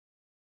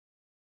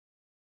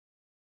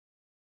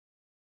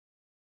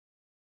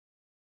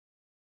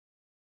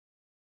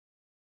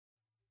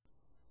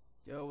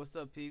Yo, what's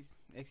up, peeps?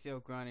 XL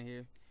Grinder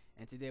here,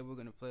 and today we're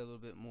gonna play a little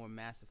bit more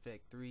Mass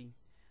Effect 3.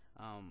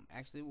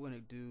 Actually, we're gonna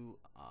do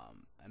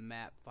a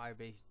map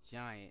Firebase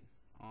Giant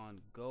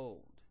on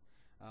Gold.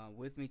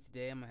 With me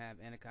today, I'm gonna have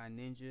Anakai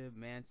Ninja,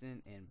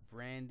 Manson, and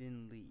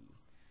Brandon Lee.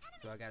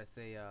 So I gotta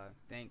say,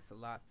 thanks a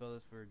lot,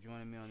 fellas, for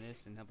joining me on this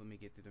and helping me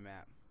get through the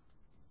map.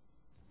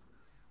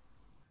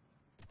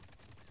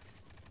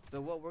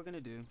 So what we're gonna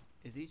do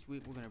is each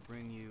week we're gonna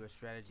bring you a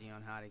strategy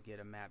on how to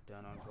get a map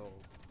done on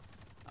Gold.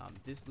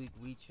 This week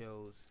we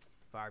chose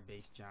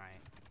Firebase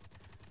Giant,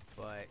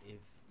 but if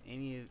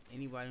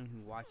anybody who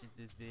watches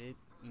this vid,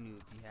 if you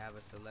have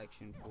a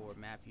selection for a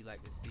map you'd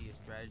like to see a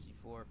strategy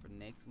for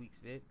next week's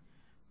vid,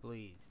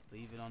 please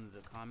leave it under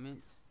the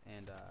comments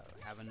and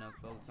have enough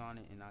votes on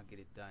it, and I'll get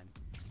it done,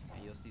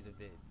 and you'll see the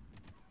vid.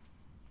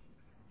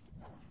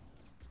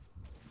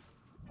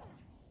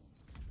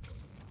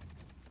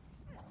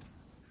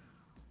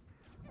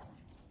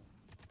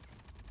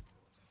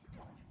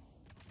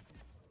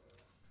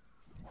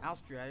 Our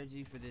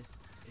strategy for this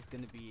is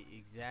going to be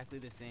exactly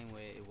the same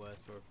way it was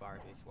for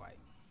Firebase White.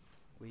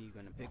 We're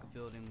going to pick a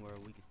building where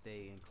we can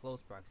stay in close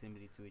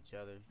proximity to each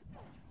other.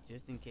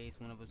 Just in case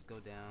one of us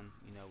go down,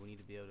 we need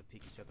to be able to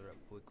pick each other up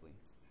quickly.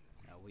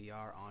 We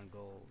are on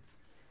Gold.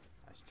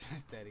 I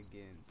stress that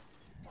again.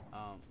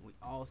 We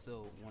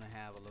also want to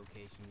have a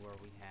location where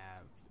we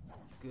have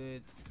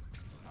good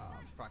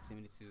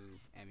proximity to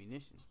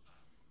ammunition.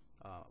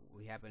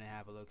 We happen to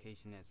have a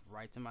location that's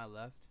right to my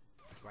left,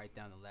 right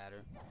down the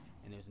ladder,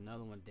 and there's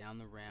another one down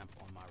the ramp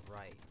on my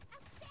right.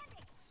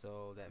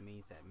 So that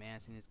means that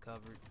Manson is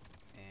covered,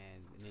 and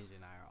Ninja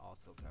and I are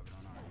also covered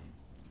on our end.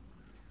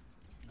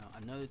 Now,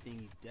 another thing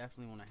you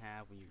definitely want to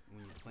have when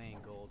you're playing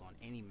Gold on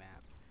any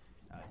map,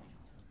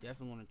 you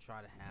definitely want to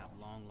try to have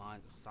long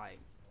lines of sight.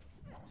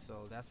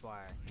 So that's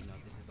why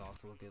this is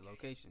also a good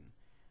location.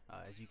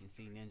 As you can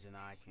see, Ninja and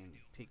I can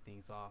pick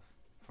things off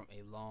from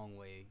a long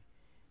way,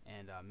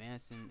 and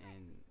Manson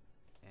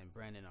and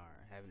Brandon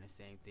are having the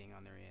same thing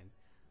on their end.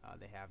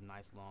 They have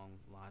nice long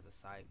lines of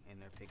sight,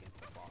 and they're picking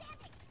stuff off.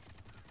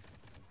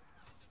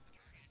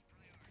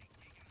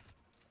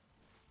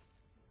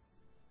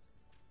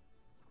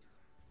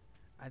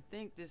 I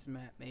think this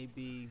map may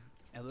be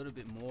a little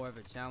bit more of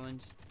a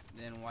challenge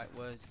than White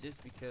was,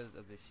 just because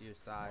of the sheer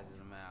size of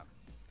the map.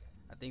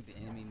 I think the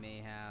enemy may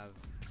have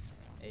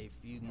a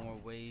few more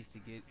ways to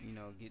get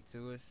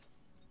to us,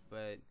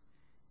 but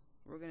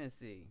we're gonna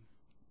see.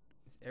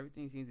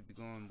 Everything seems to be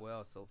going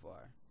well so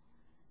far.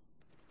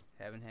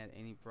 Haven't had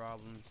any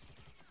problems.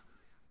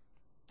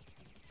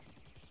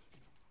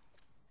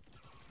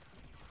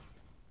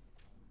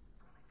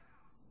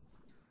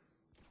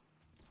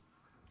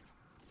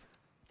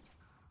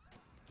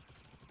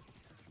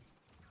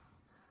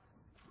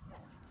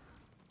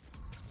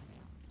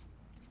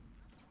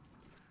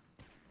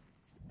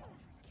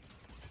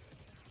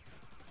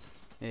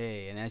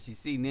 Hey, and as you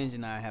see, Ninja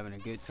and I are having a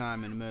good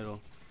time in the middle.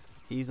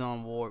 He's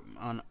on warp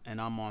and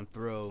I'm on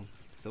throw,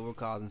 so we're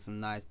causing some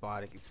nice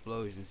body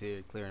explosions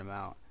here, clearing them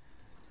out.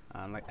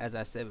 Like as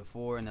I said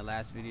before in the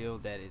last video,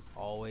 that is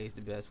always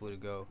the best way to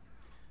go.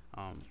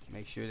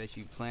 Make sure that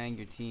you plan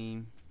your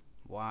team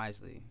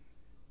wisely.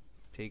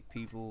 Pick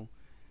people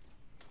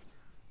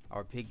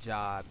or pick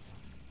jobs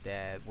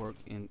that work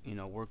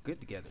good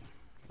together,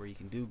 where you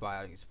can do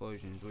biotic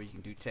explosions, where you can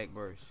do tech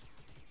bursts,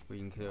 where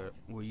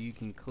you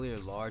can clear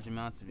large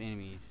amounts of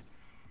enemies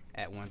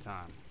at one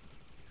time,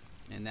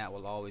 and that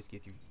will always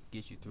get you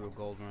through a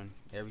Gold run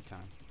every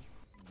time.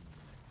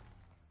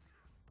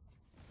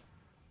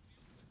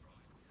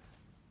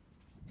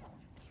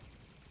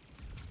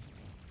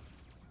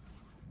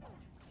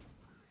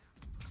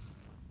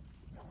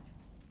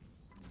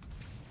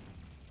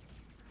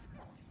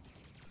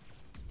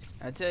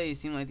 I tell you, it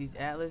seems like these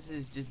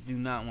atlases just do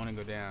not want to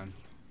go down.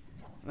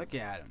 Look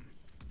at them.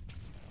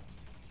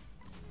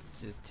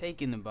 Just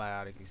taking the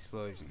biotic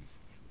explosions.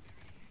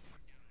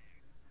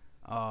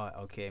 Oh,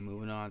 okay,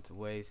 moving on to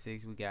wave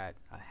 6. We got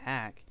a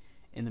hack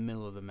in the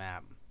middle of the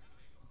map.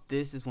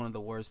 This is one of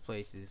the worst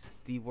places,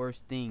 the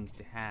worst things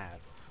to have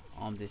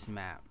on this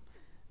map.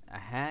 A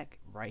hack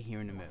right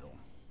here in the middle.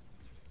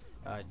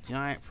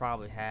 Giant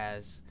probably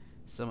has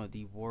some of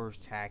the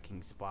worst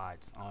hacking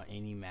spots on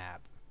any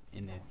map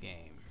in this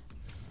game.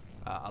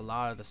 A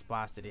lot of the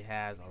spots that it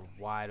has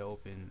are wide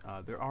open.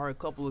 There are a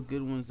couple of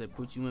good ones that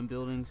put you in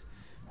buildings,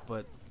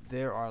 but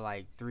there are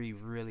like 3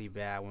 really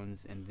bad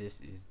ones, and this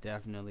is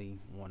definitely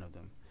one of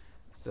them.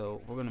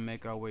 So we're gonna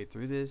make our way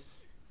through this,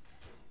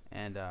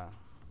 and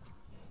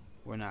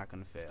we're not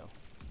gonna fail,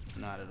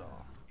 not at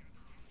all.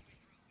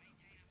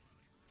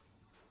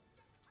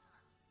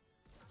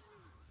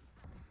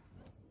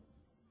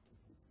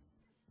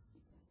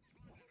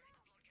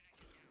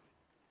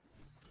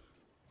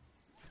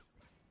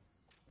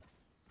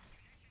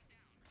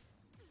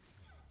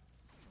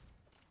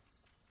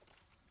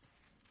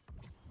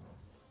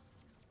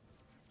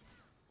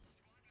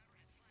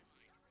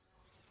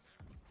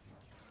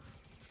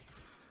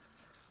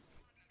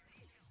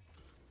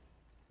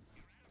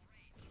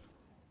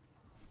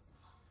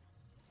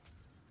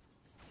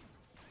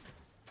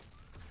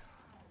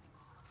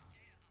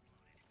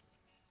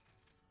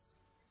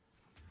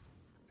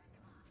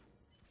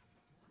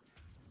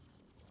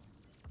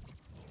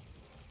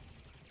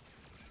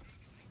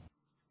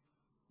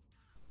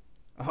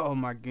 Oh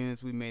my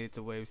goodness, we made it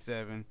to wave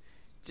 7.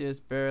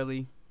 Just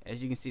barely.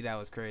 As you can see, that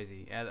was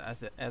crazy. As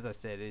I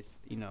said, it's,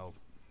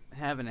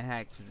 having a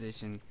hacked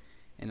position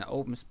in an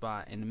open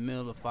spot in the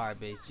middle of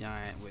Firebase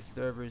Giant with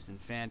servers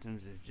and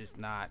phantoms is just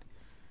not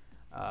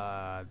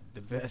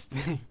the best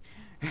thing.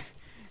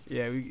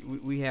 Yeah,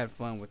 we had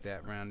fun with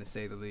that round, to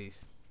say the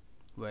least.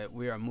 But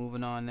we are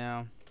moving on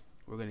now.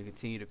 We're going to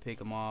continue to pick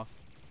them off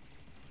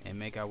and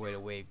make our way to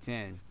wave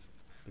 10,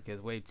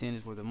 because wave 10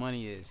 is where the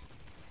money is.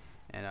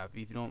 And if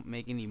you don't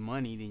make any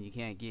money, then you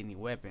can't get any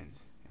weapons,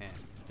 and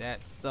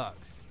that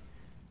sucks.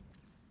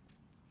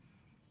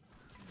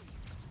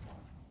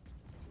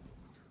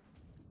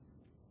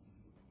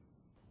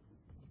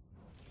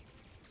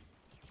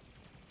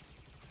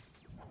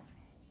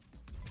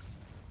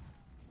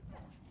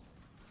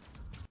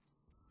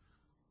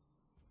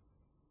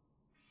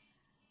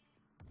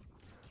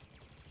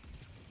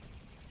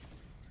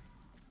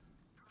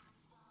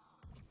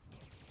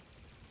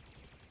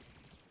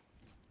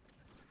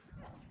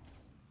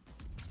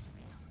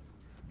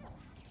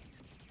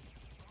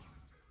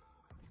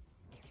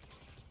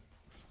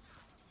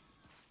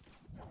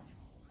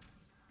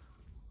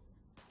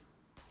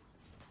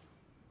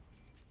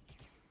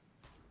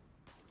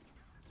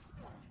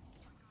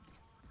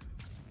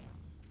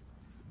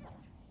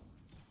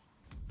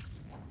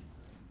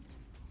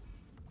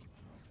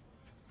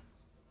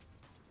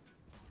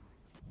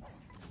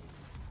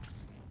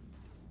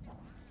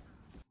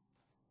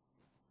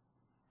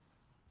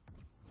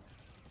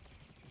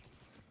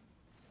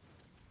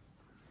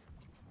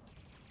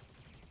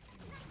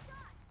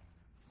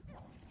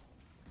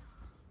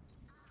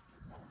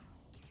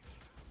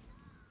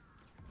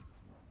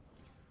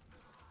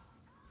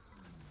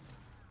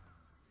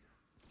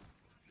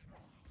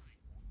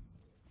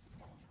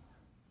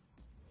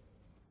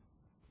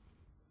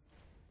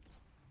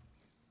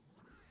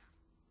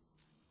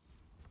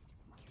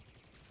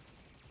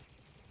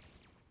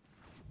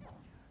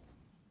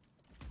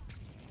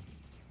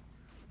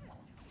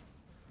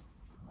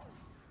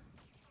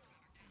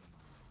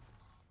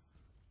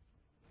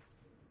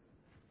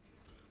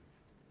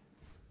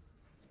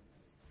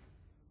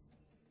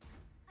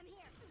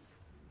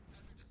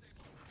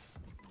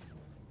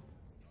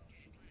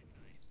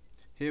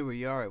 Here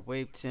we are at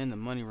wave 10, the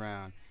money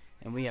round,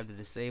 and we have to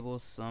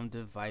disable some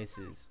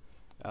devices.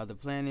 The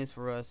plan is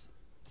for us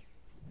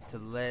to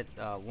let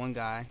one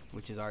guy,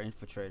 which is our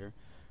infiltrator,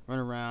 run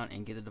around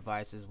and get the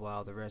devices,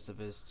 while the rest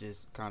of us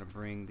just kind of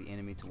bring the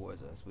enemy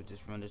towards us. We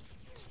just run this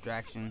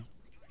distraction,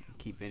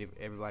 keep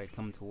everybody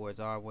coming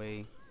towards our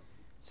way,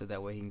 so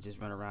that way he can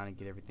just run around and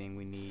get everything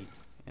we need,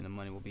 and the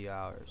money will be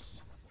ours.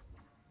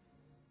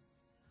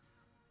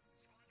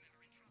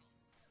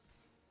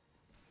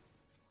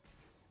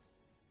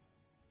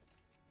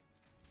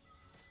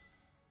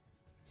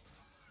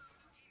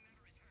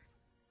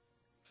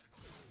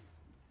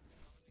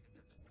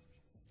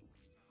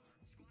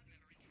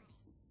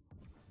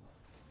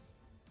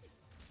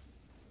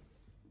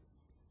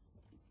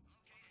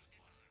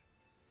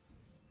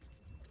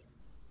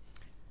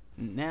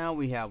 Now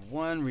we have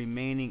one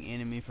remaining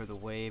enemy for the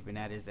wave, and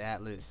that is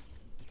Atlas.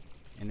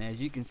 And as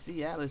you can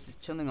see, Atlas is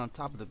chilling on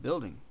top of the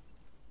building.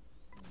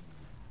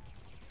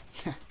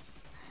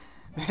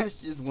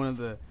 That's just one of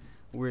the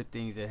weird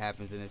things that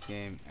happens in this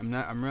game.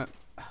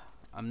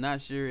 I'm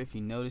not sure if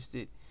you noticed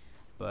it,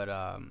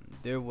 but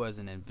there was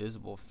an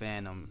invisible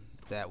phantom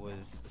that was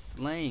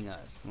slaying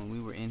us when we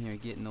were in here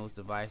getting those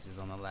devices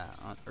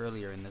on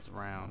earlier in this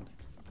round.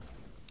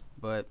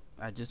 But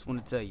I just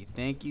want to tell you,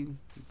 thank you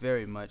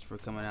very much for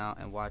coming out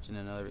and watching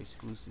another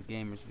exclusive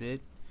gamers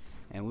vid,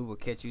 and we will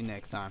catch you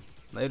next time.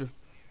 Later.